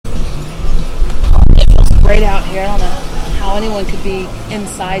great out here. I don't know how anyone could be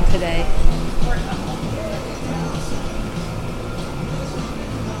inside today.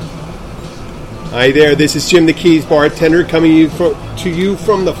 Hi there, this is Jim the Keys bartender coming to you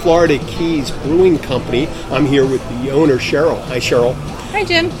from the Florida Keys Brewing Company. I'm here with the owner, Cheryl. Hi, Cheryl. Hi,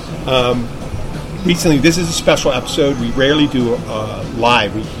 Jim. Recently, this is a special episode. We rarely do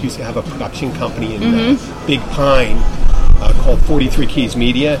live. We used to have a production company in Big Pine called 43 Keys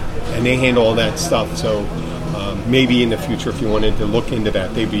Media, and they handle all that stuff. So maybe in the future, if you wanted to look into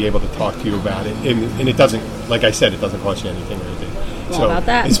that, they'd be able to talk to you about it. And it doesn't, like I said, it doesn't cost you anything or anything. So about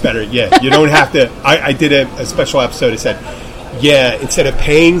that. It's better, yeah. You don't have to. I did a special episode that said, instead of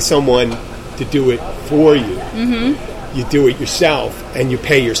paying someone to do it for you, you do it yourself and you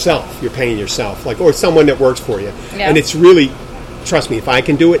pay yourself. You're paying yourself, or someone that works for you. Yeah. And it's really, trust me, if I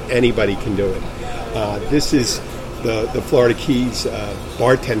can do it, anybody can do it. This is the Florida Keys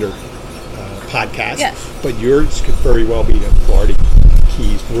bartender podcast. Yes. But yours could very well be the Florida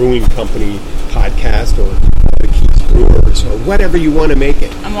Keys Brewing Company podcast or the Keys Brewers or whatever you want to make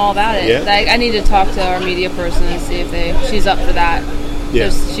it. I'm all about it. Yeah? I need to talk to our media person and see if she's up for that.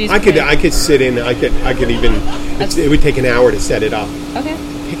 Yeah, I could sit in. I could even. It would take an hour to set it up. Okay.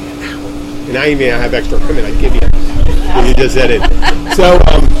 Take an hour, and I have extra equipment. I'd give you. You just said it. So,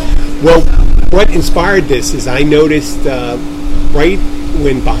 what inspired this is I noticed right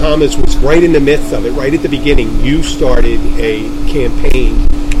when Bahamas was right in the midst of it, right at the beginning, you started a campaign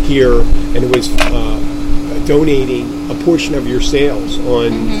here, and it was donating a portion of your sales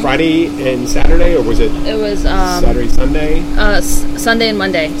on Friday and Saturday, or was it? It was Saturday, Sunday. Sunday and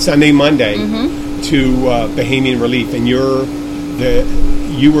Monday. Sunday, Monday to Bahamian Relief, and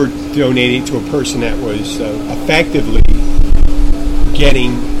you were donating to a person that was effectively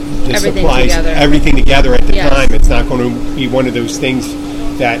getting the everything together at the time. It's not going to be one of those things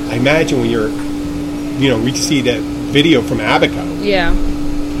that I imagine when you're, we see that video from Abaco. Yeah.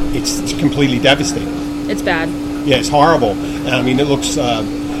 It's completely devastating. It's bad. Yeah, it's horrible. I mean, it looks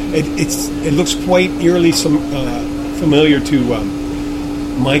it looks quite eerily familiar to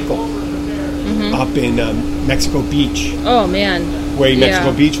Michael up in Mexico Beach. Oh man, where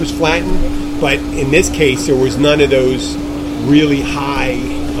Mexico Beach was flattened, but in this case, there was none of those really high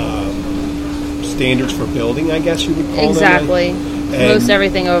standards for building, I guess you would call them. Exactly. Most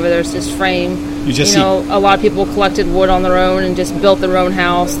everything over there is just frame. You just a lot of people collected wood on their own and just built their own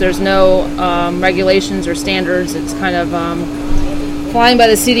house. There's no regulations or standards. It's kind of flying by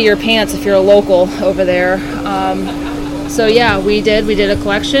the seat of your pants if you're a local over there. We did a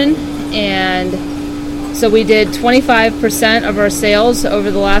collection, and so we did 25% of our sales over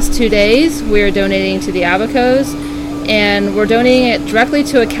the last 2 days. We're donating to the Abacos. And we're donating it directly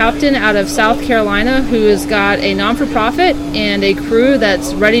to a captain out of South Carolina who has got a non-for-profit and a crew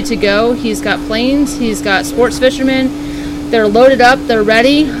that's ready to go. He's got planes. He's got sports fishermen. They're loaded up. They're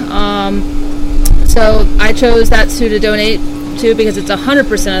ready. So I chose that to donate to because it's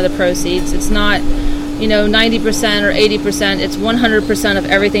 100% of the proceeds. It's not, 90% or 80%. It's 100% of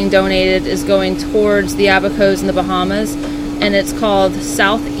everything donated is going towards the Abacos in the Bahamas. And it's called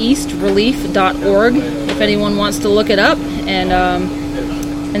southeastrelief.org. If anyone wants to look it up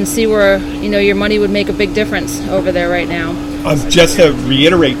and see where your money would make a big difference over there right now. Just to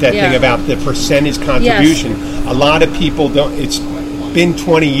reiterate that thing about the percentage contribution, a lot of people don't. It's been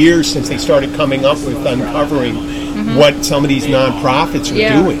 20 years since they started coming up with uncovering what some of these nonprofits are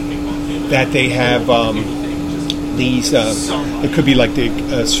doing. That they have these. It could be like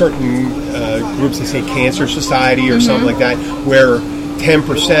the certain groups that say Cancer Society or something like that, where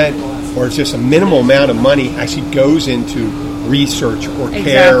 10% or just a minimal amount of money actually goes into research or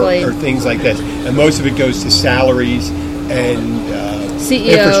care or things like this, and most of it goes to salaries and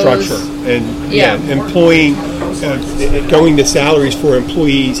infrastructure and employing, going to salaries for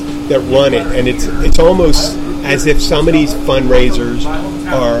employees that run it, and it's almost as if some of these fundraisers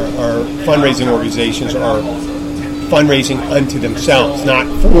are fundraising organizations are fundraising unto themselves, not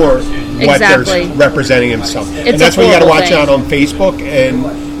for what they're representing themselves. And that's why you got to watch out on Facebook and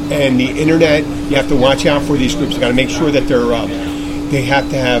the internet. You have to watch out for these groups. You got to make sure that they have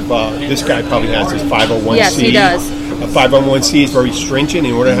to have. This guy probably has his 501c. Yes, he does. A 501c is very stringent.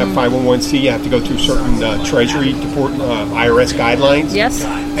 In order to have 501c, you have to go through certain Treasury IRS guidelines. Yes.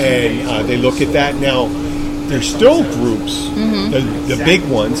 And they look at that now. There's still groups, the big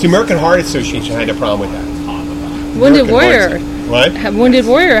ones. The American Heart Association had a problem with that. Wounded Warrior. What? Wounded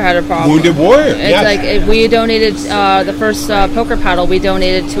Warrior had a problem. Wounded Warrior, It's like we donated the first poker paddle. We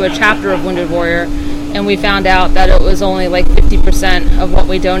donated to a chapter of Wounded Warrior, and we found out that it was only like 50% of what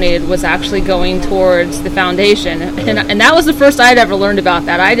we donated was actually going towards the foundation. And that was the first I'd ever learned about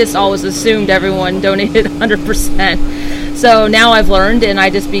that. I just always assumed everyone donated 100%. So now I've learned, and I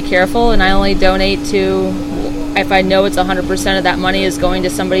just be careful, and I only donate to, if I know it's 100% of that money is going to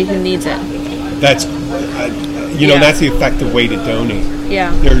somebody who needs it. That's, that's the effective way to donate.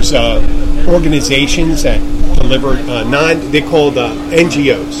 Yeah. There's organizations that deliver they call the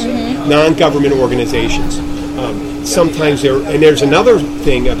NGOs, non-government organizations. Sometimes there's another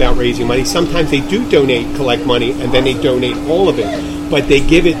thing about raising money. Sometimes they do collect money, and then they donate all of it, but they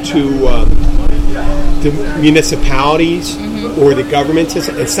give it to the municipalities or the government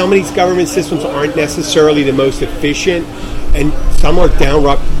system. And some of these government systems aren't necessarily the most efficient, and some are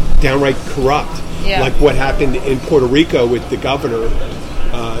downright corrupt. Yeah. Like what happened in Puerto Rico with the governor.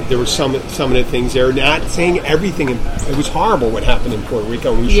 There were some of the things there. Not saying everything. It was horrible what happened in Puerto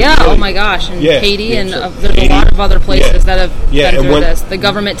Rico. Oh my gosh, and Haiti, and there's a lot of other places that have been through this. The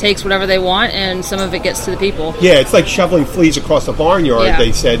government takes whatever they want, and some of it gets to the people. Yeah, it's like shoveling fleas across a barnyard.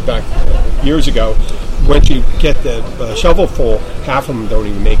 They said back years ago. Once you get the shovel full, half of them don't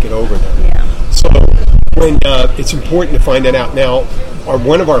even make it over there. Yeah. So when it's important to find that out. Now,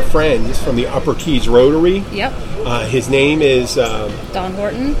 one of our friends from the Upper Keys Rotary. Yep. His name is Don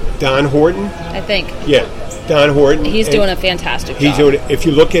Horton. Don Horton, I think. Yeah, Don Horton. He's doing a fantastic job. He's doing it. If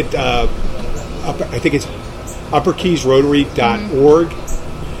you look at, I think it's upperkeysrotary.org,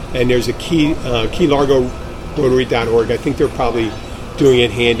 and there's a Key Largo Rotary.org. I think they're probably doing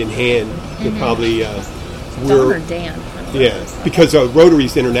it hand in hand. They're probably Don or Dan. Yeah, because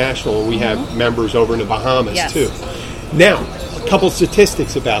Rotary's international, and we have members over in the Bahamas too. Now, a couple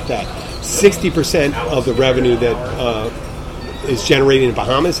statistics about that. 60% of the revenue that is generated in the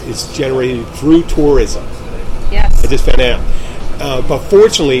Bahamas is generated through tourism. Yes. I just found out. But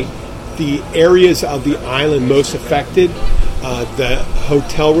fortunately, the areas of the island most affected, the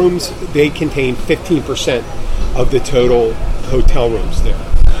hotel rooms, they contain 15% of the total hotel rooms there.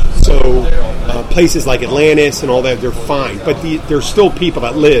 So places like Atlantis and all that, they're fine. But there's still people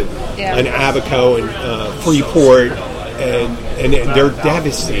that live in Abaco and Freeport, and they're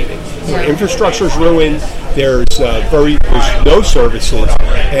devastated. Their infrastructure's ruined. There's no services,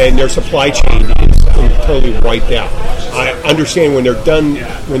 and their supply chain is totally wiped out. I understand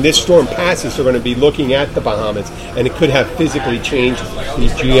when this storm passes, they're going to be looking at the Bahamas, and it could have physically changed the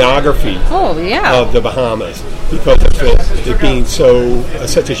geography of the Bahamas because of it being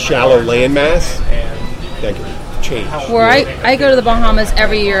such a shallow landmass. That could change. Where I go to the Bahamas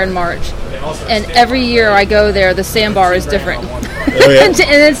every year in March, and every year I go there, the sandbar is different. And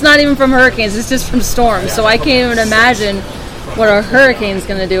it's not even from hurricanes, it's just from storms. So I can't even imagine what a hurricane's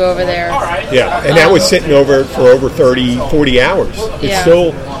going to do over there. Yeah, and that was sitting over for over 30, 40 hours. It's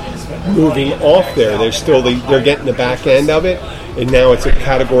still moving off there. They're getting the back end of it, and now it's a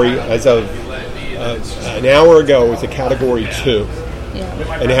category, as of an hour ago, it was a category 2.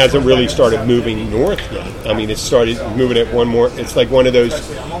 Yeah. And it hasn't really started moving north yet. I mean, it started moving at one more. It's like one of those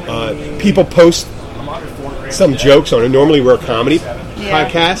people post some jokes on it. Normally we're a comedy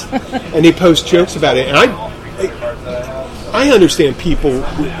podcast, and they post jokes about it. And I understand people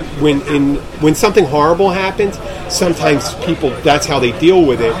when something horrible happens. Sometimes people, that's how they deal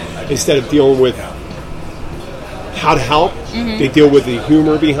with it. Instead of dealing with how to help, they deal with the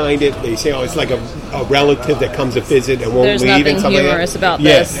humor behind it. They say, "Oh, it's like a relative that comes to visit and won't There's leave." There's nothing humorous about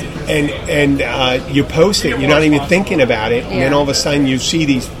this. And you post it, you're not even thinking about it, and then all of a sudden you see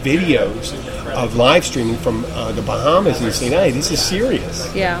these videos of live streaming from the Bahamas, and you say, "Hey, this is serious."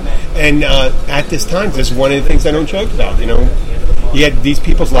 Yeah. And at this time, this is one of the things I don't joke about. These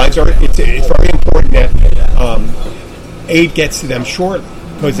people's lives are. It's very important that aid gets to them shortly,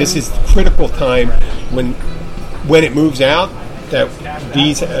 because this is critical time when it moves out, that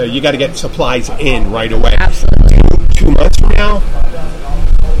these you got to get supplies in right away. Absolutely. 2 months from now,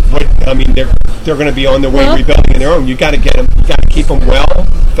 they're going to be on their way rebuilding their own. You got to get them. You got to keep them well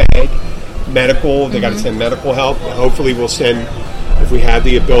fed, medical. They got to send medical help. Hopefully, we'll send, if we have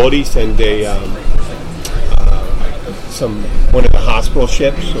the ability, send one of the hospital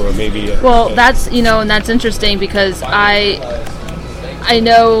ships, or maybe. That's and that's interesting, because I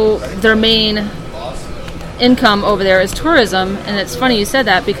know their main income over there is tourism, and it's funny you said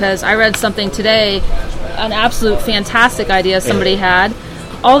that, because I read something today, an absolute fantastic idea somebody had.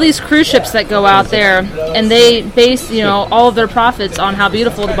 All these cruise ships that go out there, and they base all of their profits on how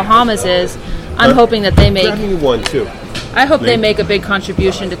beautiful the Bahamas is. I'm hoping that they make one too. I hope they make a big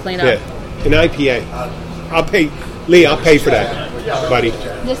contribution to clean up. Yeah, an IPA. I'll pay, Lee. I'll pay for that, buddy.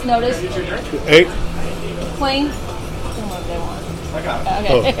 Just notice. Hey. Plain.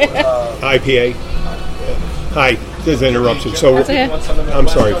 Okay. IPA. Hi. There's an interruption. So okay. I'm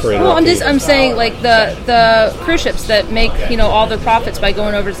sorry for interrupting. Well, I'm saying like the cruise ships that make all their profits by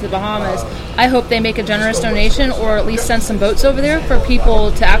going over to the Bahamas. I hope they make a generous donation, or at least send some boats over there for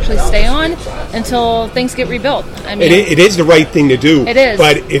people to actually stay on until things get rebuilt. I mean, it is the right thing to do. It is.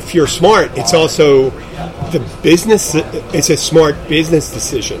 But if you're smart, it's also the business. It's a smart business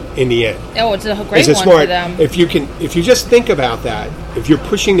decision in the end. Oh, it's a great one for them. If you just think about that, if you're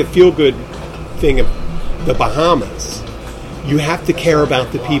pushing the feel good thing of the Bahamas, you have to care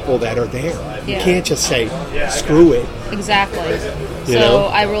about the people that are there. You can't just say, screw it. Exactly. So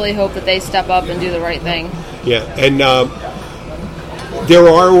I really hope that they step up and do the right thing. Yeah, and there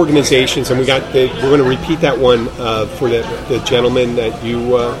are organizations, and we're going to repeat that one for the gentleman that you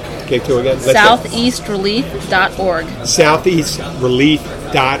gave to again. SoutheastRelief.org.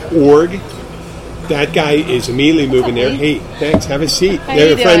 SoutheastRelief.org. That guy is immediately moving there. Hey, thanks. Have a seat.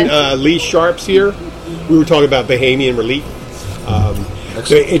 Their friend Lee Sharp's here. We were talking about Bahamian Relief.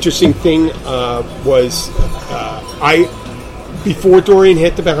 The interesting thing was before Dorian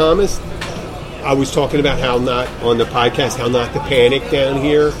hit the Bahamas, I was talking about how not on the podcast, how not to panic down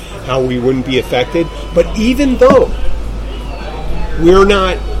here, how we wouldn't be affected. But even though we're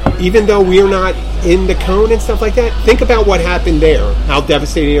not in the cone and stuff like that, think about what happened there, how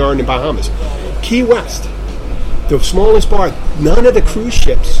devastating they are in the Bahamas. Key West, the smallest bar, none of the cruise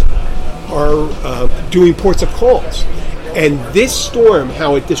ships are doing ports of calls. And this storm,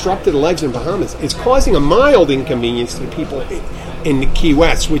 how it disrupted the legs in the Bahamas, is causing a mild inconvenience to the people in the Key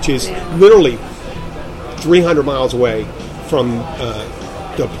West, which is literally 300 miles away from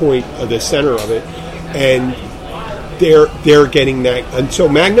the point of the center of it. And they're getting that. And so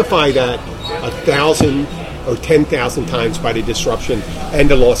magnify that 1,000 or 10,000 times by the disruption and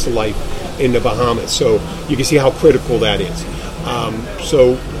the loss of life in the Bahamas. So you can see how critical that is.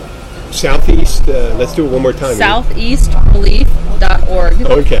 So Southeast, let's do it one more time. SoutheastRelief.org.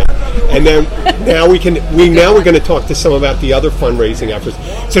 Okay, and then now we're going to talk to some about the other fundraising efforts.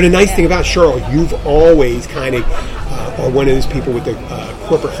 So the nice thing about Cheryl, you've always kind of are one of those people with the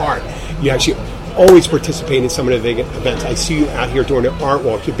corporate heart. You actually always participate in some of the big events. I see you out here during the art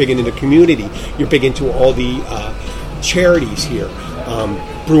walk. You're big into the community. You're big into all the charities here.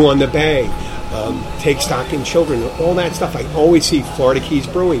 Brew on the Bay. Take Stock in Children, all that stuff. I always see Florida Keys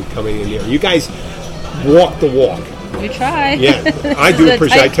Brewing coming in there. You guys walk the walk. We try. Yeah, I do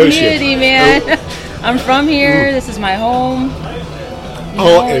appreciate it. Community, man. I'm from here. This is my home.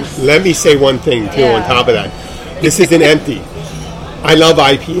 And let me say one thing, too, on top of that. This isn't empty. I love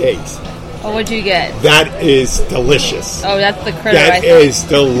IPAs. Oh, what'd you get? That is delicious. Oh, that's the critter. That is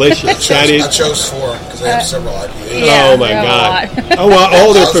delicious. I chose 4 because they have several IPAs. Oh my God! Oh well,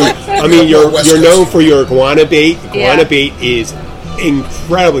 all their food. I mean, you're known for your iguana bait. Iguana bait is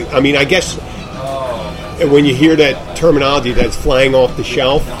incredibly. I mean, I guess when you hear that terminology, that's flying off the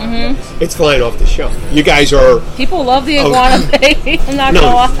shelf. Mm-hmm. It's flying off the shelf. You guys are. People love the iguana bait. I'm not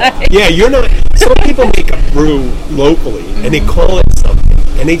gonna lie. Yeah, you're not. Some people make a brew locally and they call it something.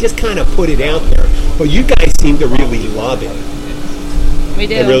 And they just kind of put it out there. But you guys seem to really love it. We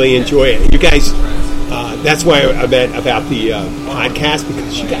do. I really enjoy it. You guys, that's why I meant about the podcast,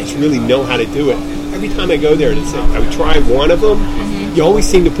 because you guys really know how to do it. Every time I go there, I would try one of them. Mm-hmm. You always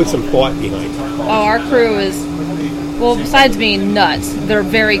seem to put some thought behind it. Oh, our crew is, well, besides being nuts, they're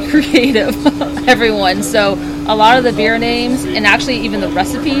very creative, everyone. So a lot of the beer names, and actually even the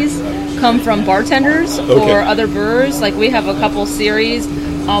recipes, come from bartenders or other brewers. Like we have a couple series.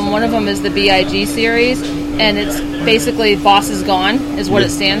 One of them is the BIG series, and it's basically Boss is Gone is what it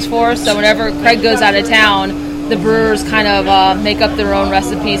stands for. So whenever Craig goes out of town, the brewers kind of make up their own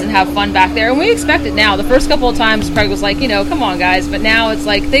recipes and have fun back there. And we expect it now. The first couple of times Craig was like, come on guys. But now it's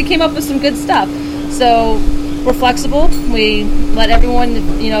like they came up with some good stuff. So we're flexible. We let everyone,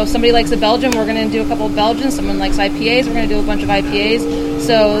 somebody likes a Belgian, we're going to do a couple of Belgians. Someone likes IPAs, we're going to do a bunch of IPAs.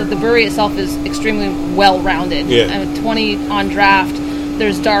 So the brewery itself is extremely well-rounded. Yeah. 20 on draft.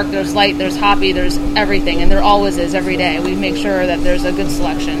 There's dark, there's light, there's hoppy, there's everything. And there always is every day. We make sure that there's a good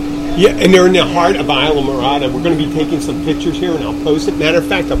selection. Yeah, and they're in the heart of Islamorada. We're going to be taking some pictures here, and I'll post it. Matter of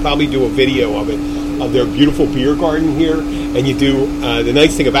fact, I'll probably do a video of it, of their beautiful beer garden here. And you do, the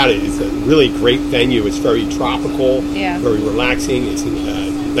nice thing about it is a really great venue. It's very tropical, very relaxing. It's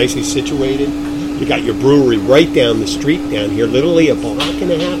nicely situated. You got your brewery right down the street down here, literally a block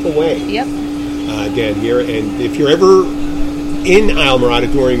and a half away. Yep. Down here. And if you're ever in Islamorada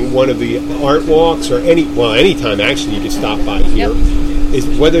during one of the art walks or anytime actually, you can stop by here.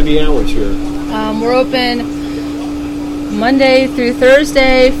 Yep. What are the hours here? We're open Monday through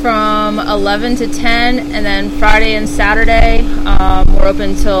Thursday from 11 to 10, and then Friday and Saturday we're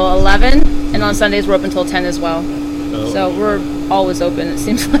open till 11, and on Sundays we're open till 10 as well. Oh. So we're always open, it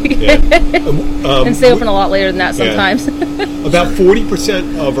seems like. Yeah. And stay open a lot later than that sometimes. Yeah. About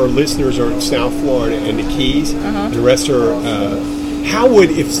 40% of our listeners are in South Florida and the Keys. The rest are... how would,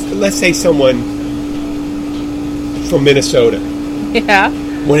 if let's say someone from Minnesota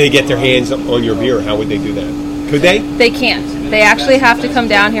wanted to get their hands on your beer, how would they do that? Could they? They can't. They actually have to come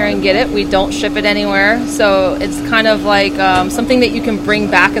down here and get it. We don't ship it anywhere. So it's kind of like something that you can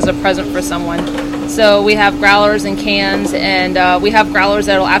bring back as a present for someone. So we have growlers and cans, and we have growlers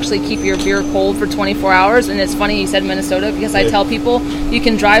that will actually keep your beer cold for 24 hours. And it's funny you said Minnesota, because I tell people you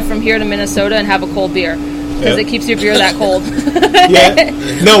can drive from here to Minnesota and have a cold beer. Because it keeps your beer that cold.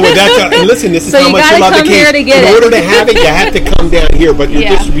 No, but that's listen. This is how much you love the can. In order to have it, you have to come down here. But your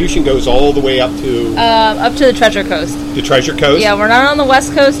distribution goes all the way up to the Treasure Coast. The Treasure Coast. Yeah, we're not on the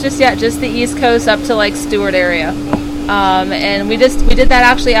West Coast just yet. Just the East Coast up to like Stewart area. And we did that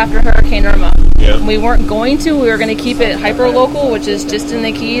actually after Hurricane Irma. Yeah. We weren't going to. We were going to keep it hyper local, which is just in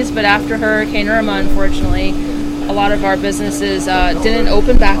the Keys. But after Hurricane Irma, unfortunately, a lot of our businesses didn't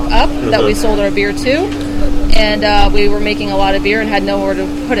open back up that we sold our beer to. And we were making a lot of beer and had nowhere to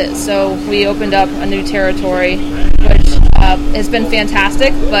put it. So we opened up a new territory, which has been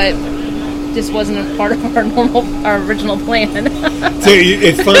fantastic, but just wasn't a part of our original plan. So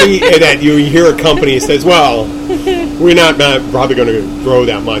it's funny that you hear a company that says, well, we're not probably going to grow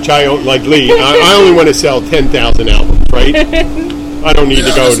that much. I don't, like Lee, I only want to sell 10,000 albums, right? I don't need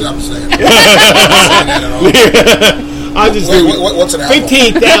to go to... I'll just do what's an album?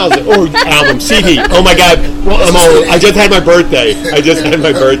 15,000 or album CD. Oh my God! Well, I'm old. I just had my birthday.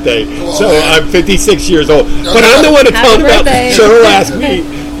 So I'm 56 years old. But I'm the one to tell about. Cheryl asked me,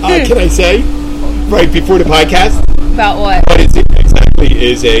 "Can I say right before the podcast about what? What is it exactly?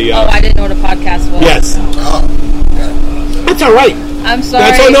 Is a? I didn't know what a podcast was. Yes. That's all right. I'm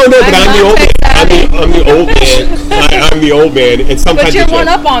sorry. That's no, but I'm the old man. I'm the old man. I'm the old man, and sometimes. But you're one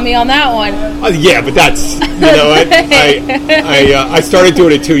up on me on that one. Yeah, but that's I started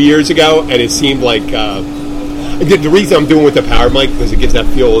doing it 2 years ago, and it seemed like the reason I'm doing with the power mic because it gives that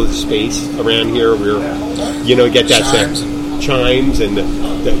feel of space around here. Where get that chimes and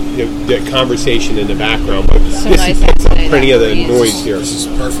the conversation in the background. But so this nice picks up plenty of the noise here. This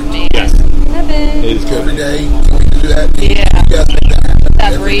is perfect. Yes. It is good. Every day, can we do that?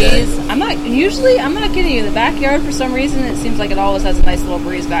 That breeze. I'm not kidding you. The backyard, for some reason, it seems like it always has a nice little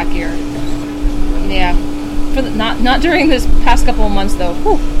breeze back here. Yeah. Not during this past couple of months, though.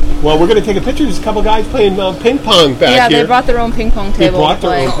 Whew. Well, we're going to take a picture. There's a couple guys playing ping pong back here. Yeah, they brought their own ping pong table. They brought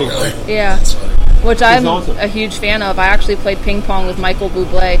their own ping pong. Yeah. Which I'm a huge fan of. I actually played ping pong with Michael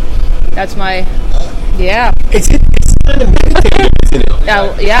Bublé. That's my... Yeah. It's kind of meditative, isn't it?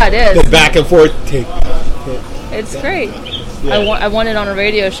 Yeah, it is. Go back and forth. It's great. Yeah. I won it on a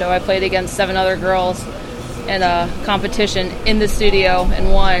radio show. I played against 7 other girls in a competition in the studio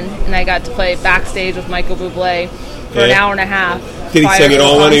and won. And I got to play backstage with Michael Bublé for an hour and a half. Did he sing it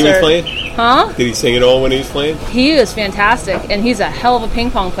all when he was playing? Huh? Did he sing it all when he was playing? He is fantastic, and he's a hell of a ping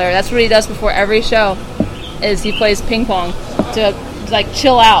pong player. That's what he does before every show, is he plays ping pong to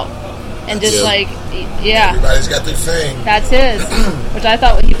chill out and just Everybody's got their thing. That's his, which I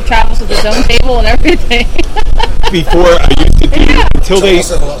thought he travels with his own table and everything. Before I used to do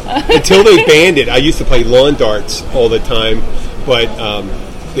until they banned it. I used to play lawn darts all the time, but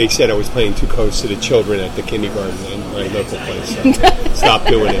they said I was playing too close to the children at the kindergarten in my local place. So stopped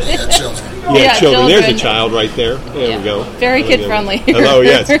doing it. Yeah, children. Yeah, children. There's a child right there. There we go. Very kid friendly. Hello,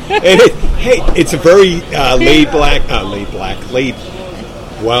 yes. And it's a very laid.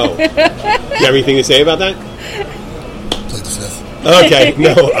 Wow. You have anything to say about that? Plead the fifth. Okay,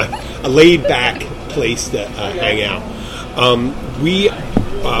 no, a laid back place to hang out. We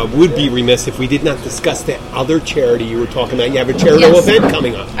would be remiss if we did not discuss the other charity you were talking about. You have a charitable event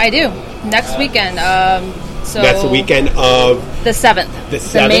coming up. I do. Next weekend. So that's the weekend of... the 7th. The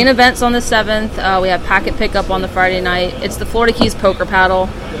 7th? The main event's on the 7th. We have packet pickup on the Friday night. It's the Florida Keys Poker Paddle.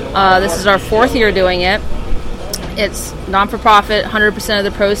 This is our 4th year doing it. It's non-for-profit. 100% of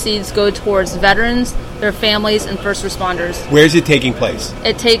the proceeds go towards veterans, their families, and first responders. Where is it taking place?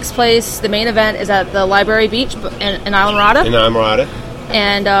 It takes place... The main event is at the Library Beach in Islamorada. In Islamorada.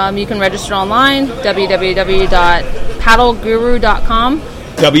 And you can register online, www.paddleguru.com.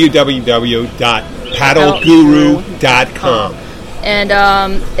 www.paddleguru.com. And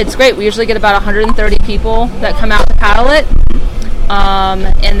it's great. We usually get about 130 people that come out to paddle it.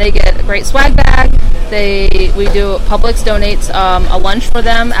 And they get a great swag bag. We do Publix donates a lunch for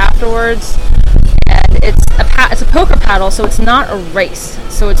them afterwards. And and it's a poker paddle, so it's not a race.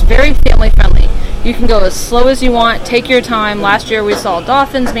 So it's very family friendly. You can go as slow as you want, take your time. Last year we saw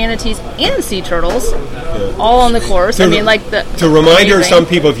dolphins, manatees, and sea turtles all on the course. To reminder some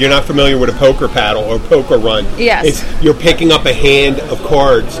people, if you're not familiar with a poker paddle or poker run, you're picking up a hand of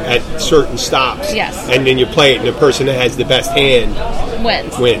cards at certain stops. Yes. And then you play it, and the person that has the best hand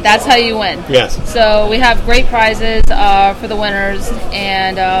wins. That's how you win. Yes. So we have great prizes for the winners,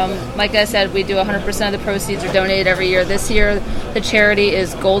 and like I said, we do 100% of the proceeds are donated every year. This year, the charity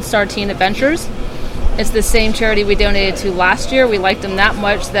is Gold Star Teen Adventures. It's the same charity we donated to last year. We liked them that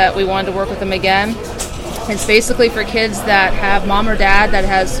much that we wanted to work with them again. It's basically for kids that have mom or dad that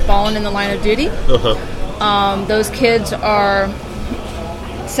has fallen in the line of duty. Those kids are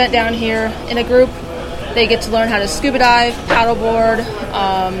sent down here in a group. They get to learn how to scuba dive, paddleboard,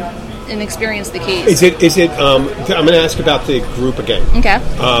 and experience the Keys. Is it? I'm going to ask about the group again. Okay.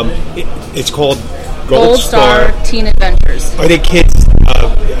 It's called Gold Star Teen Adventures. Are they kids,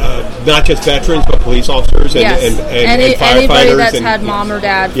 not just veterans, but police officers and firefighters? Anybody that's had mom or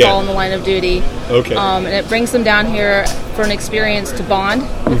dad fall in the line of duty. Okay. And it brings them down here for an experience to bond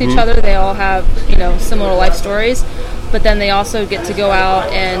with each other. They all have, similar life stories. But then they also get to go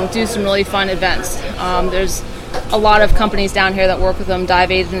out and do some really fun events. There's a lot of companies down here that work with them, dive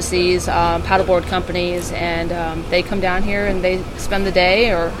agencies, paddleboard companies, and they come down here and they spend the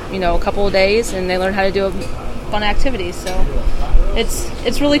day or a couple of days, and they learn how to do fun activities. So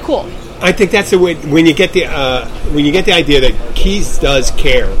it's really cool. I think that's the way when you get the idea that Keys does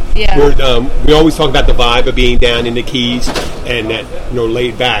care. Yeah. We always talk about the vibe of being down in the Keys and that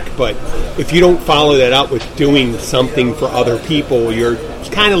laid back, but if you don't follow that up with doing something for other people, you're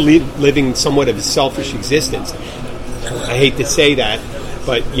kind of living somewhat of a selfish existence. I hate to say that,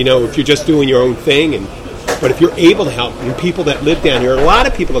 but if you're just doing your own thing, but if you're able to help, and people that live down here, a lot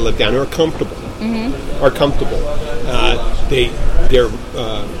of people that live down here are comfortable.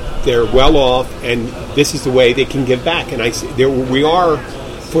 They're well off, and this is the way they can give back. And we are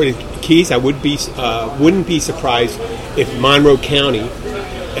for the Keys. I wouldn't be surprised if Monroe County,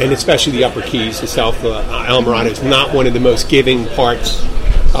 and especially the Upper Keys, the South Almirada, is not one of the most giving parts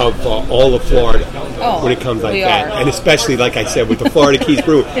of all of Florida when it comes like that. And especially, like I said, with the Florida Keys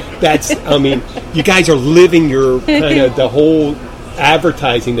Brew, you guys are living your kind of the whole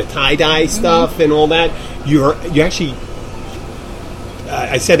advertising, the tie-dye stuff and all that. You actually,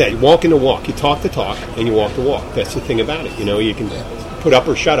 I said that, you walk in the walk, you talk the talk, and you walk the walk. That's the thing about it. You can put up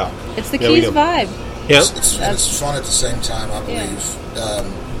or shut up. It's the Keys vibe. Yeah. It's fun at the same time, I believe.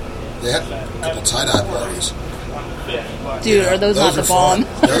 They had a couple tie-dye parties. Dude, are those not the bomb?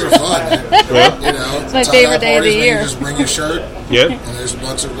 Those are fun, man. It's my favorite day of the year. You just bring your shirt, and there's a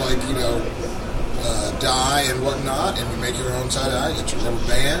bunch of dye and whatnot, and you make your own tie-dye, get your rubber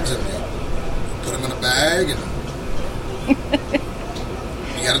bands, and you put them in a bag, and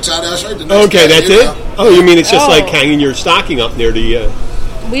you got a tie-dye shirt. Okay, that's it? Oh, you mean it's just like hanging your stocking up near the...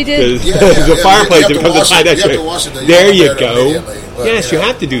 We did. The fireplace becomes a tie-dye shirt. There you go. But, yes, you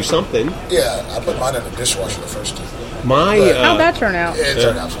have to do something. Yeah, I put mine in the dishwasher the first time. How'd that turn out? It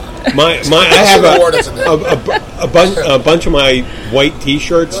turned out fine. I have a bunch of my white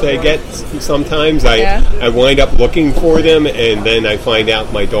T-shirts I get sometimes. I wind up looking for them, and then I find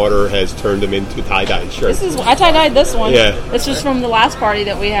out my daughter has turned them into tie-dye shirts. I tie-dyed this one. Yeah. This was from the last party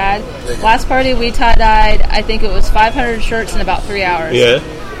that we had. Last party we tie-dyed, I think it was 500 shirts in about 3 hours. Yeah.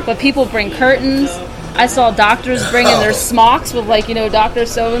 But people bring curtains. I saw doctors bringing their smocks with, Dr.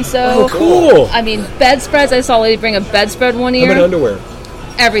 So-and-so. Oh, cool. I mean, bedspreads. I saw a lady bring a bedspread one year. How about underwear?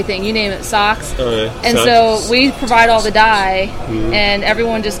 Everything. You name it. Socks. And socks. so we provide all the dye, and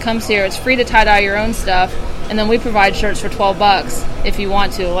everyone just comes here. It's free to tie-dye your own stuff. And then we provide shirts for $12 if you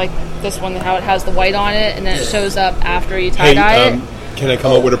want to. Like this one, how it has the white on it, and then it shows up after you tie-dye it. Can I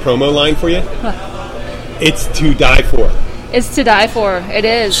come up with a promo line for you? It's to die for. It's to die for. It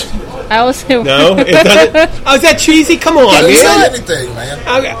is. I also no. It doesn't. Oh, is that cheesy? Come on, man. It's not anything, man.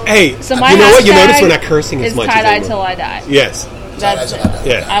 Hey, so my you know what? You notice we're not cursing as much. It's tie-dye till I die. Yes. That's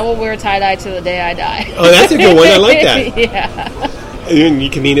it. I will wear tie-dye till the day I die. Oh, that's a good one. I like that. Yeah. And you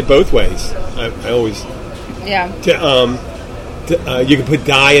can mean it both ways. I always. Yeah. You can put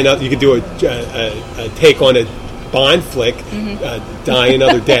dye in. You can do a take on a Bond flick. Die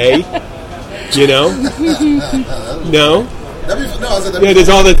Another Day. No. Yeah, there's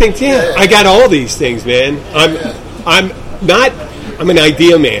all the things. Yeah, I got all these things, man. I'm an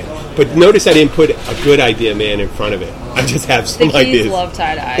idea man, but notice I didn't put a good idea man in front of it. I just have some the Keys ideas. Love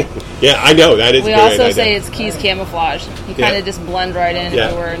tie-dye. Yeah, I know that is. We very also idea. Say it's Keys camouflage. You kind of just blend right in if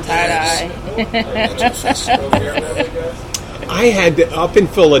you're wearing tie-dye. I had up in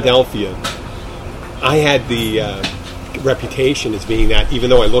Philadelphia. I had the reputation as being that, even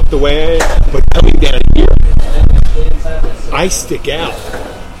though I look the way I am, but coming down here, I stick out.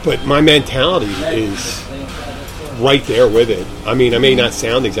 But my mentality is right there with it. I mean, I may not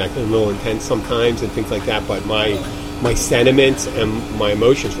sound exactly a little intense sometimes and things like that, but my sentiments and my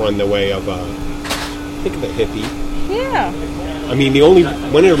emotions run the way of think of a hippie. Yeah. I mean,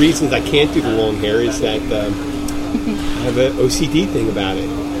 one of the reasons I can't do the long hair is that I have an OCD thing about it.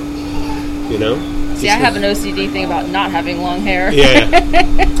 You know? See, I have an OCD thing about not having long hair. Yeah.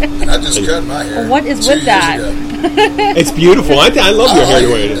 And I just cut my hair. What is with that? It's beautiful. I love your hair the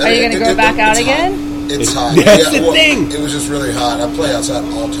way it is. Are you going to grow back out again? It's hot. That's the thing. It was just really hot. I play outside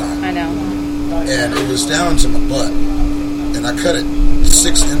all the time. I know. And it was down to my butt. And I cut it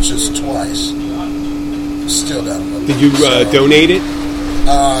 6 inches twice. Still down to my butt. Did you donate it?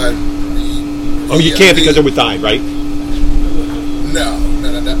 You can't because it would die, right? No. You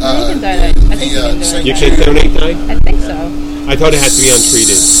can donate. I think you can donate. You can donate dye? I think so. I thought it had to be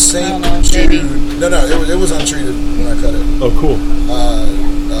untreated. St. Jude. No, it was untreated when I cut it. Oh, cool.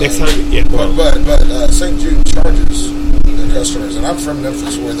 Next time, yeah. Well. But St. Jude charges their customers, and I'm from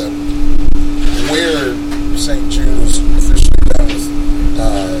Memphis, where St. Jude was officially done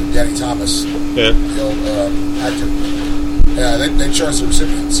with Danny Thomas, the old actor. Yeah, they charge the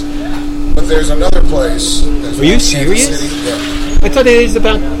recipients. But there's another place. Are you serious? I thought it is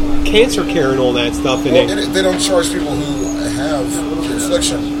about cancer care and all that stuff. And they don't charge people who have the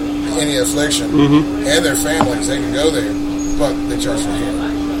affliction, any affliction, and their families. They can go there, but they charge for hair.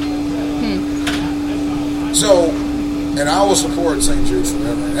 So, and I will support St. Jude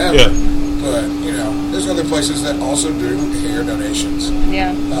forever and ever. Yeah. But, there's other places that also do hair donations.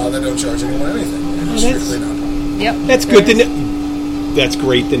 Yeah. That don't charge anyone anything. Strictly not. Yep. That's good to know. That's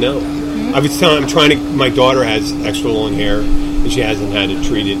great to know. My daughter has extra long hair, and she hasn't had it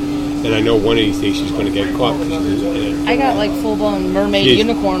treated. And I know one of these days she's going to get caught. I got like full-blown mermaid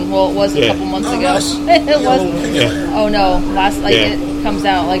unicorn. Well, it was a couple months ago. Nice. It was. Yeah. Oh no! It comes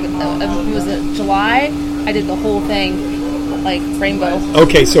out was it July? I did the whole thing, like rainbow.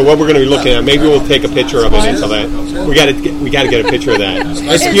 Okay, so what we're going to be looking at? Maybe we'll take a picture of it until that. We got to get a picture of that.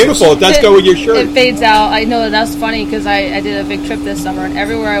 It's beautiful. It does go with your shirt. It fades out. I know that's funny because I did a big trip this summer, and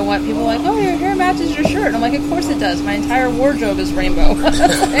everywhere I went, people were like, "Oh, your hair matches your shirt." And I'm like, "Of course it does. My entire wardrobe is rainbow."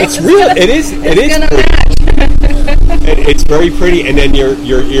 It's real. It is. It is gonna match. It's very pretty, and then your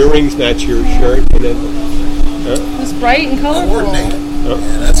earrings match your shirt, and then it's bright and colorful. Yeah,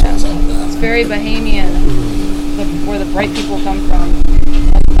 that's what it's all about. It's very bohemian. Where the bright people come from.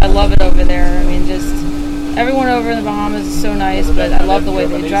 I love it over there. I mean, just everyone over in the Bahamas is so nice, but I love the way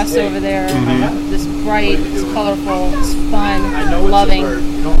they dress over there. It's bright, it's colorful, it's fun, loving.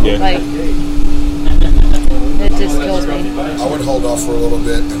 Like, it just kills me. I would hold off for a little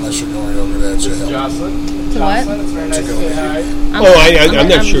bit unless you're going over there to help. To what? To go there. I'm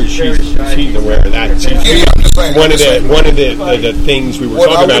not sure she's aware of that. One of the things we were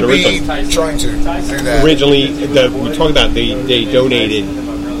talking about originally. Trying to do that. Originally, we talked about they donated.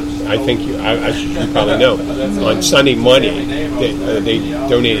 I think you probably know on Sunday money they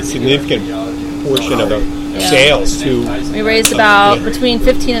donated a significant portion of the sales to. We raised about between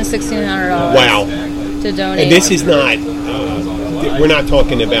 $1,500 and $1,600. Wow. To donate. And this is not. We're not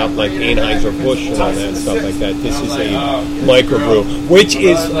talking about like Anheuser-Busch and all that stuff like that. This is a microbrew, which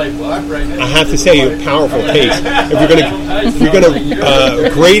is, I have to say, a powerful taste. If you're gonna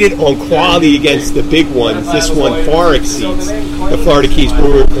grade it on quality against the big ones, this one far exceeds the Florida Keys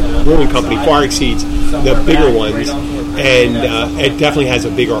Brewing Company. Far exceeds the bigger ones, and it definitely has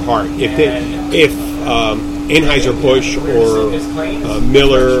a bigger heart. If Anheuser-Busch or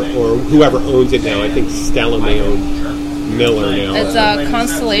Miller or whoever owns it now, I think Stella may own Miller now. It's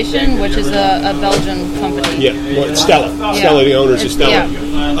Constellation, which is a Belgian company. Yeah, well, Stella. Yeah. Stella, the owners of Stella.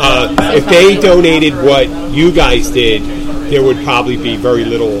 Yeah. If they donated what you guys did, there would probably be very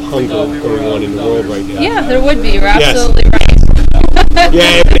little hunger going on in the world right now. Yeah, there would be. You're absolutely right.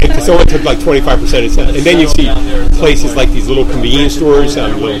 Yeah, if someone took like 25% of and then you see places like these little convenience stores,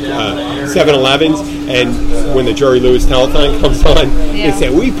 little 7-Elevens, and when the Jerry Lewis telethon comes on, they say,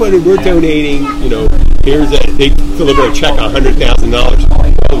 we're donating, they deliver a check of $100,000.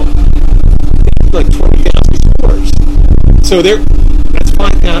 Like 20,000 stores. So that's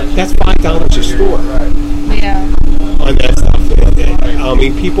 $5 a store. Yeah. On that stuff. I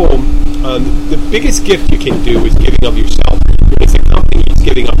mean, people, the biggest gift you can do is giving of yourself. It's a company is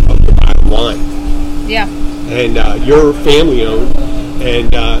giving up of the bottom line. Yeah. And you're family owned,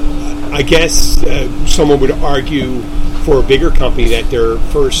 and I guess someone would argue for a bigger company that their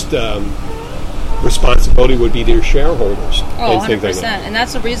first responsibility would be their shareholders. Oh, 100%. And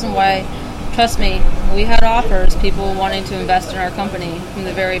that's the reason why trust me, we had offers, people wanting to invest in our company from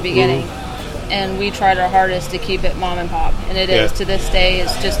the very beginning. And we tried our hardest to keep it mom and pop. And it is, to this day,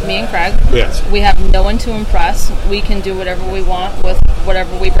 it's just me and Craig. Yes. We have no one to impress. We can do whatever we want with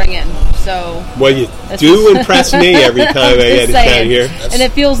whatever we bring in. So, well, you do impress me every time I get down here. And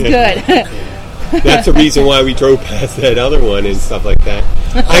it feels good. That's the reason why we drove past that other one and stuff like that.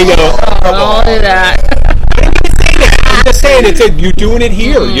 I know. I'll do that. I'm just saying, you're doing it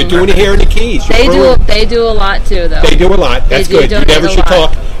here. You're doing it here in the Keys. They do a lot too, though. They do a lot. That's good. You never should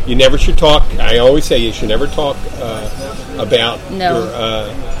talk. You never should talk. I always say you should never talk about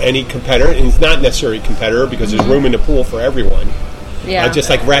any competitor. And it's not necessarily a competitor because there's room in the pool for everyone. Yeah. Just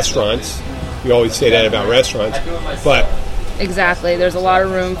like restaurants. You always say that about restaurants. But exactly. There's a lot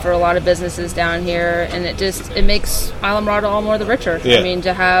of room for a lot of businesses down here, and it makes Islamorada all more the richer. Yeah. I mean,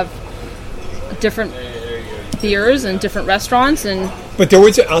 to have different beers and different restaurants But there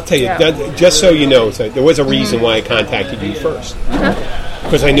was, I'll tell you, just so you know, there was a reason why I contacted you first.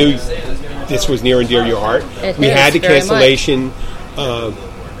 Because I knew this was near and dear to your heart. We had the cancellation.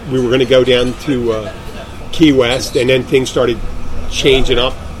 We were going to go down to Key West, and then things started changing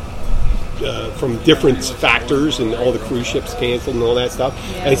up from different factors, and all the cruise ships canceled and all that stuff.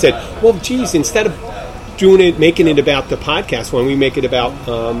 Yeah. And I said, well, geez, instead of making it about the podcast, why don't we make it about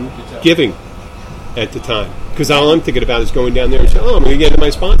giving at the time? Because all I'm thinking about is going down there and saying, I'm going to get into my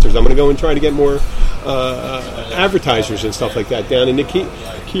sponsors. I'm going to go and try to get more advertisers and stuff like that down in the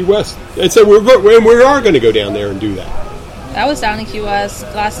Key West. And so we are going to go down there and do that. I was down in Key West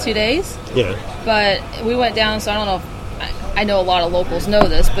the last 2 days. Yeah. But we went down, so I don't know if I know a lot of locals know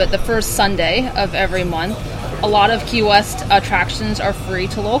this, but the first Sunday of every month, a lot of Key West attractions are free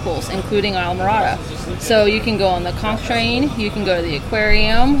to locals, including Islamorada. So you can go on the conch train, you can go to the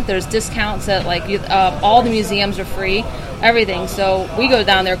aquarium. There's discounts at all the museums are free, everything. So we go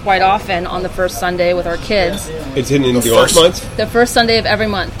down there quite often on the first Sunday with our kids. It's in the off months? The first Sunday of every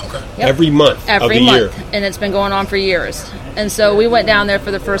month. Okay. Yep. Every month of the year. And it's been going on for years. And so we went down there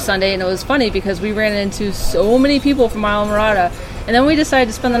for the first Sunday, and it was funny because we ran into so many people from Islamorada. And then we decided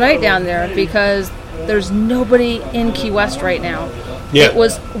to spend the night down there because there's nobody in Key West right now. Yeah.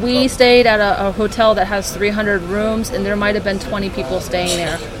 We stayed at a hotel that has 300 rooms, and there might have been 20 people staying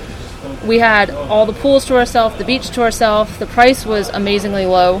there. We had all the pools to ourselves, the beach to ourselves. The price was amazingly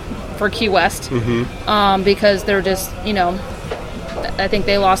low for Key West because they're just, I think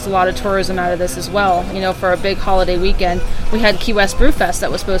they lost a lot of tourism out of this as well. For a big holiday weekend, we had Key West Brew Fest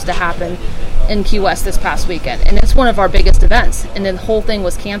that was supposed to happen in Key West this past weekend, and it's one of our biggest events. And then the whole thing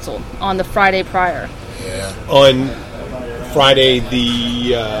was canceled on the Friday prior. Yeah. On Friday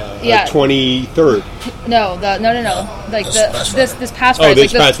the 23rd. No. Like this past Friday,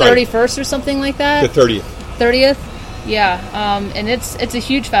 like the 31st or something like that. The 30th. 30th. Yeah. And it's a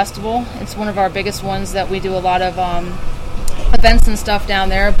huge festival. It's one of our biggest ones that we do a lot of events and stuff down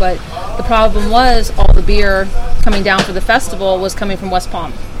there. But the problem was all the beer coming down for the festival was coming from West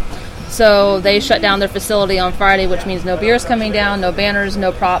Palm. So they shut down their facility on Friday, which means no beers coming down, no banners,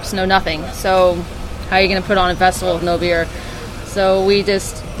 no props, no nothing. So how are you going to put on a festival with no beer? So we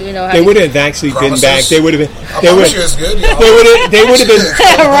just, they would have actually been back. They would have been. They would have been.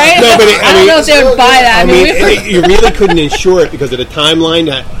 Right? No, but I don't know if they would buy that. You really couldn't insure it because of the timeline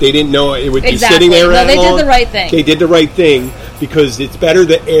that they didn't know it would be sitting there. No, they did the right thing. They did the right thing because it's better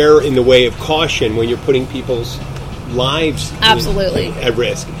to err in the way of caution when you're putting people's lives at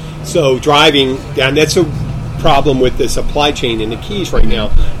risk. So driving down, that's a problem with the supply chain in the Keys right now,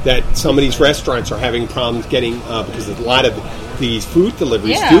 that some of these restaurants are having problems getting, because a lot of these food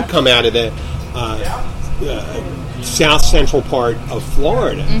deliveries do come out of the south central part of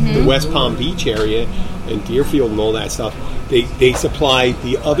Florida, the West Palm Beach area and Deerfield and all that stuff. They supply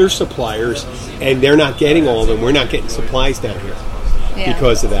the other suppliers, and they're not getting all of them. We're not getting supplies down here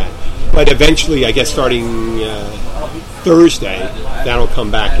because of that. But eventually, I guess starting Thursday, that'll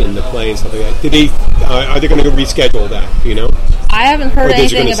come back into play and stuff like that. Are they going to reschedule that? I haven't heard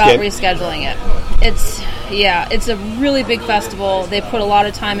anything about rescheduling it. It's a really big festival. They put a lot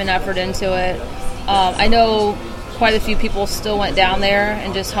of time and effort into it. I know quite a few people still went down there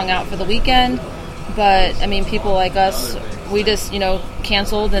and just hung out for the weekend. But, people like us, we just,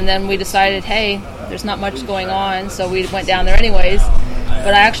 canceled, and then we decided, hey, there's not much going on, so we went down there anyways.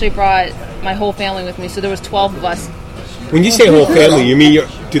 But I actually brought my whole family with me, so there was 12 of us. When you say whole family, you mean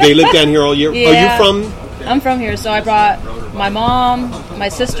do they live down here all year? Yeah. Are you from? I'm from here, so I brought my mom, my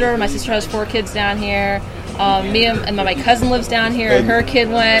sister. My sister has 4 kids down here. Me and my cousin lives down here, and her kid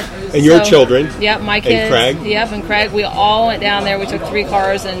went. And your children. Yep, my kids. And Craig. Yep, and Craig. We all went down there. We took 3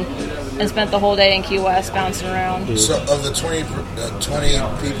 cars, and and spent the whole day in Key West bouncing around. Mm-hmm. So of the 20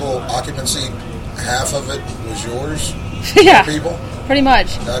 people occupancy, half of it was yours? Yeah. People? Pretty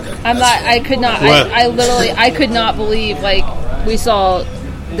much. Okay. I could not. I literally, I could not believe. Like we saw,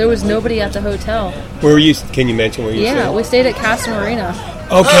 there was nobody at the hotel. Where were you? Can you mention where you stayed? Yeah, we stayed at Casa Marina.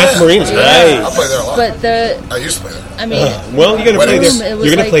 Oh, Casa Marina, yeah. nice. I play there a lot. But I used to play there. I mean, well, you're gonna play there.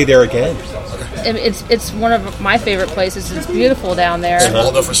 You're gonna play there again. It's one of my favorite places. It's beautiful down there. It's a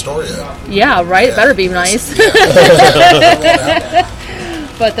whole different story. Yeah, right. Yeah. Better be nice. Yeah.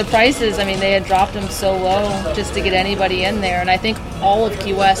 But the prices, I mean, they had dropped them so low just to get anybody in there. And I think all of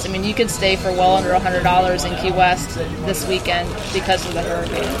Key West, I mean, you could stay for well under $100 in Key West this weekend because of the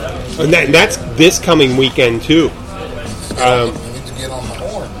hurricane. And that's this coming weekend, too. We need to get on the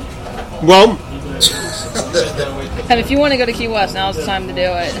horn. Well, and if you want to go to Key West, now's the time to do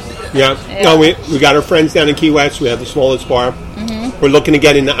it. Yeah. No, we got our friends down in Key West. We have the smallest bar. Mm-hmm. We're looking to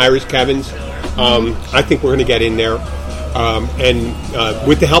get into Irish Kevin's. I think we're going to get in there. And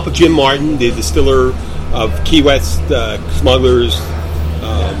with the help of Jim Martin, the distiller of Key West Smugglers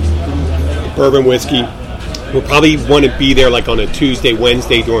Bourbon Whiskey, we'll probably want to be there like on a Tuesday,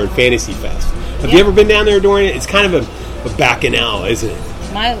 Wednesday during Fantasy Fest. Have you ever been down there during it? It's kind of a bacchanal, isn't it?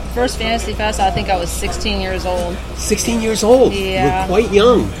 My first Fantasy Fest, I think I was 16 years old. 16 years old? Yeah. We're quite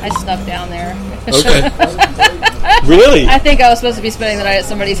young. I snuck down there. Okay. Really? I think I was supposed to be spending the night at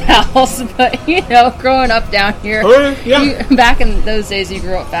somebody's house, but, growing up down here, back in those days, you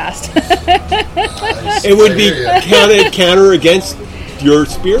grew up fast. It would be counter against your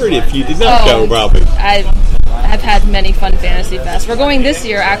spirit if you did not go, probably. I've had many fun Fantasy Fests. We're going this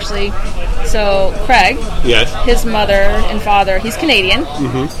year, actually. So, Craig, his mother and father, he's Canadian.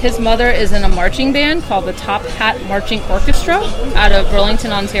 Mm-hmm. His mother is in a marching band called the Top Hat Marching Orchestra out of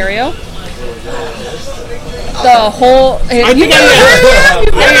Burlington, Ontario. The whole...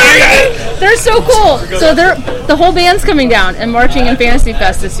 They're so cool. So the whole band's coming down and marching in Fantasy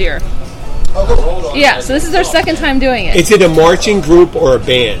Fest this year. Yeah, so this is their second time doing it. Is it a marching group or a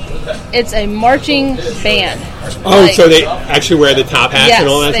band? It's a marching band. Oh, so they actually wear the top hats and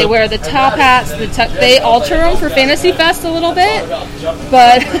all that stuff? Yes, they wear the top hats. They alter them for Fantasy Fest a little bit,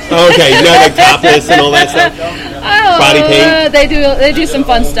 but... Okay, like topless and all that stuff? Body paint? They do some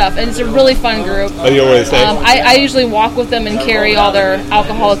fun stuff, and it's a really fun group. Oh, you know what I'm saying? I usually walk with them and carry all their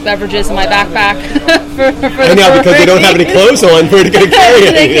alcoholic beverages in my backpack for I know, because they don't have any clothes on. Where are they going to carry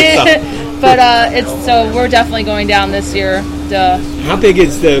anything? But so we're definitely going down this year. How big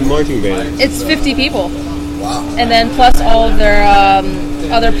is the marching band? It's 50 people. Wow. And then plus all of their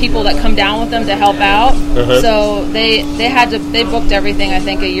other people that come down with them to help out. Uh-huh. So they booked everything, I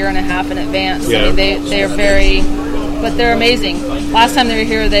think, a year and a half in advance. Yeah. I mean, they are very, but they're amazing. Last time they were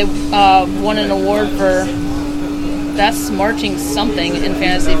here, they won an award for best marching something in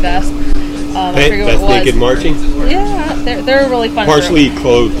Fantasy Fest. I forget what it was. Naked marching? Yeah, they're really fun. Partially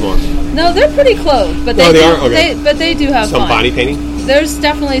clothed marching. No, they're pretty clothed, but they do have some fun. Body painting. There's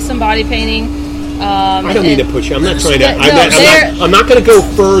definitely some body painting. I don't mean to push you. I'm not trying to. I'm not going to go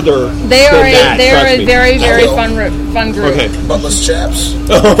further. They are a very very fun group. Okay. Buttless chaps.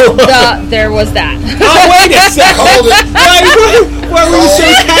 There was that. Oh, wait a second. Why were you so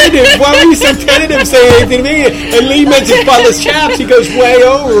tentative? Why were you so tentative saying anything to me? And Lee mentions buttless chaps. He goes way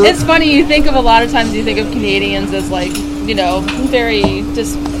over. It's funny. You think of a lot of times. You think of Canadians as like very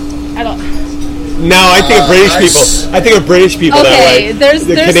just. I don't. No, I think of British people. I think of British people that way.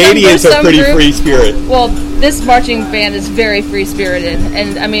 The Canadians are pretty free spirit. Well, this marching band is very free spirited,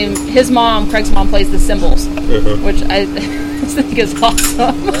 and I mean, Craig's mom, plays the cymbals, which I think is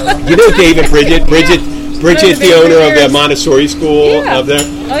awesome. You know, David, Bridget, the owner of the Montessori school up there.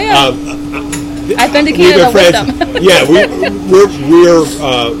 Oh yeah. I've been to Canada with them. Yeah, we're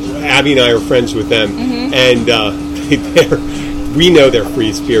Abby and I are friends with them, and we know they're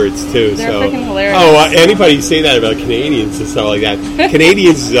free spirits too. They're freaking hilarious. Oh, anybody say that about Canadians and stuff like that?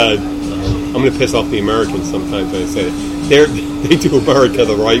 Canadians, I'm going to piss off the Americans sometimes when I say it. They do America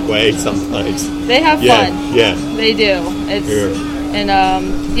the right way sometimes. They have fun. Yeah, they do.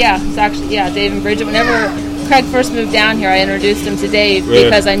 It's actually Dave and Bridget. Whenever Craig first moved down here, I introduced him to Dave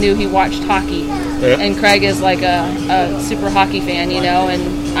because I knew he watched hockey, and Craig is like a super hockey fan, and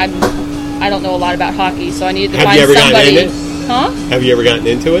I don't know a lot about hockey, so I needed to find somebody. Huh? Have you ever gotten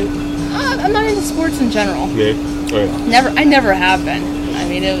into it? I'm not into sports in general. Yeah. Right. I never have been. I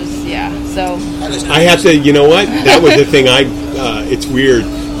mean, it was so. I have to. You know what? That was the thing. It's weird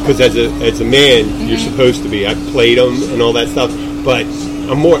because as a man, you're supposed to be. I played them and all that stuff, but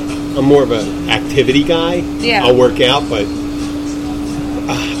I'm more of an activity guy. Yeah. I'll work out, but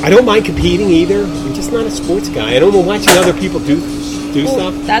I don't mind competing either. I'm just not a sports guy. I don't know watching other people do do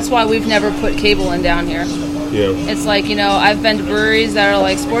stuff. That's why we've never put cable in down here. Yeah. It's like, I've been to breweries that are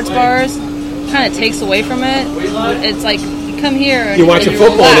like sports bars. Kind of takes away from it. It's like you come here and you're watching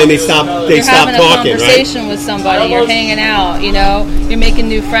football and then they stop talking, you're having a conversation with somebody. You're hanging out. You're making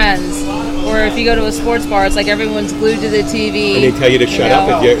new friends. Or if you go to a sports bar, it's like everyone's glued to the TV. And they tell you to shut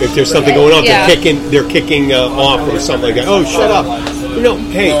up if there's something going on. Yeah. They're kicking off or something like that. Oh, shut up!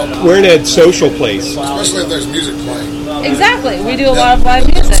 Hey, we're in a social place. Especially if there's music playing. Exactly, we do a lot of live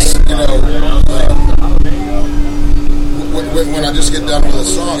music. When I just get done with a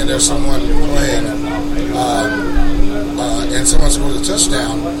song and there's someone playing, and someone scores a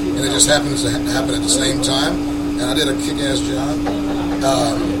touchdown, and it just happens to happen at the same time, and I did a kick-ass job.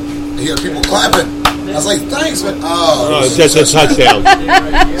 You hear people clapping. I was like, thanks, but it's just a touchdown.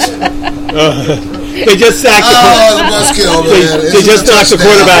 They just sacked They just knocked the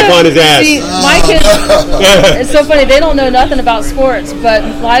quarterback on his ass. See, my kids, it's so funny. They don't know nothing about sports, but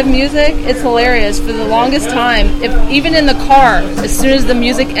live music, it's hilarious. For the longest time, even in the car, as soon as the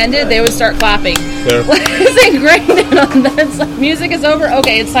music ended, they would start clapping. Yeah. It's ingrained in them. It's like, music is over?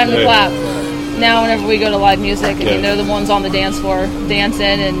 Okay, it's time to clap. Now whenever we go to live music and the ones on the dance floor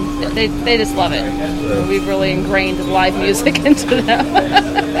dancing, and they just love it. We've really ingrained live music into them.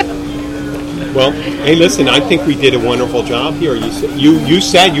 Well, hey, listen, I think we did a wonderful job here. You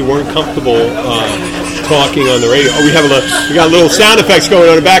said you weren't comfortable talking on the radio. Oh, we got a little sound effects going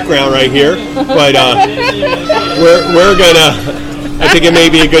on in the background right here, but we're gonna. I think it may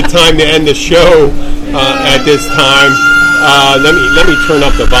be a good time to end the show at this time. Let me turn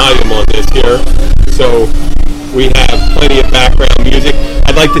up the volume on this here, so we have plenty of background music.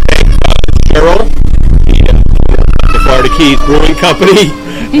 I'd like to thank Cheryl, the Florida Keys Brewing Company,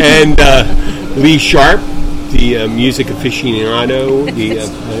 and Lee Sharp, the music aficionado.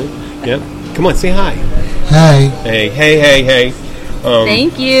 Come on, say hi. Hi. Hey.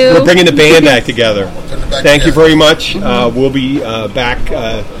 Thank you. We're bringing the band back together. Thank you very much. We'll be back.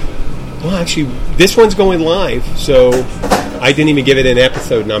 Well, actually, this one's going live, so I didn't even give it an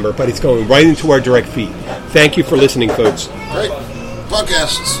episode number, but it's going right into our direct feed. Thank you for listening, folks. Great.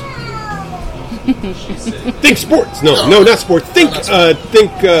 Podcasts. Think sports. No, not sports. Think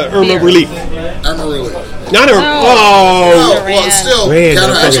Irma Relief. Irma Relief. Not Irma. No, well, still.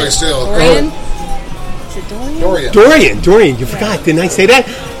 Still. Dorian. You forgot. Didn't I say that?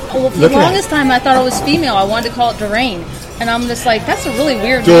 Well, for the longest time, I thought it was female. I wanted to call it Doreen. And I'm just like, that's a really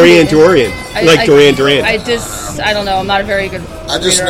weird Dorian. name. Duran. I don't know. I'm not a very good I just know